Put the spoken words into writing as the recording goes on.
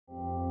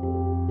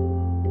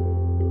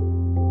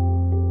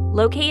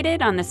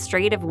Located on the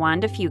Strait of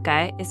Juan to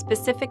Fuca is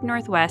Pacific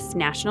Northwest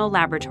National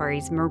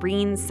Laboratory's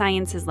Marine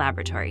Sciences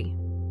Laboratory.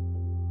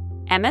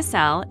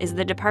 MSL is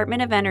the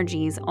Department of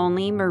Energy's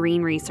only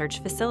marine research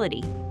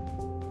facility.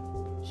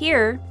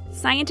 Here,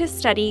 scientists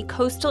study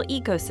coastal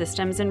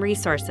ecosystems and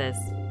resources.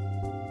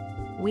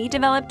 We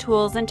develop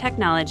tools and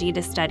technology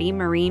to study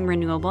marine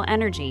renewable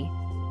energy,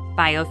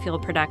 biofuel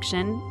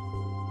production,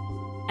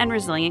 and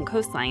resilient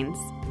coastlines.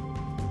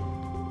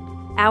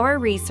 Our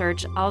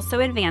research also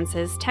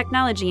advances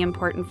technology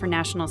important for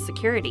national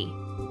security.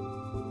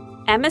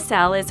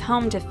 MSL is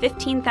home to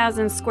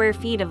 15,000 square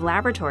feet of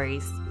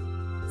laboratories,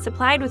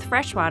 supplied with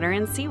freshwater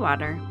and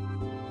seawater,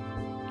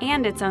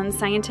 and its own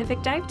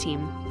scientific dive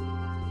team.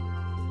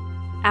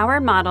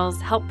 Our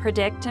models help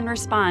predict and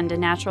respond to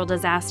natural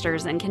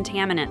disasters and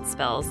contaminant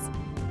spills.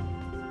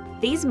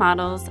 These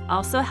models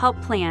also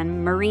help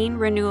plan marine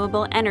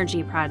renewable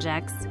energy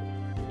projects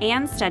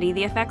and study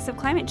the effects of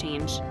climate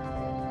change.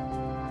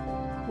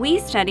 We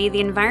study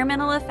the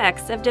environmental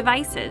effects of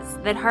devices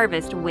that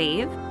harvest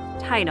wave,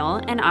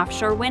 tidal, and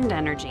offshore wind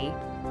energy.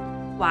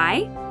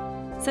 Why?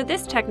 So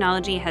this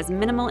technology has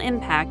minimal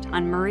impact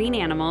on marine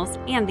animals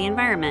and the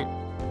environment.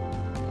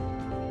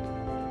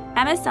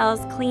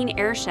 MSL's Clean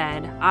Air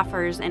Shed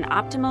offers an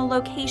optimal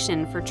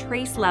location for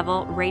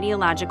trace-level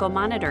radiological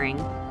monitoring.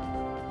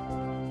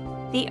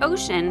 The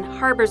ocean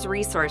harbors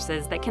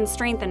resources that can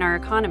strengthen our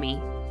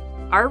economy.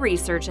 Our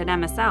research at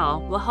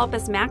MSL will help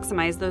us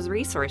maximize those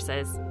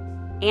resources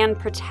and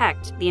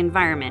protect the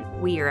environment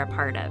we are a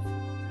part of.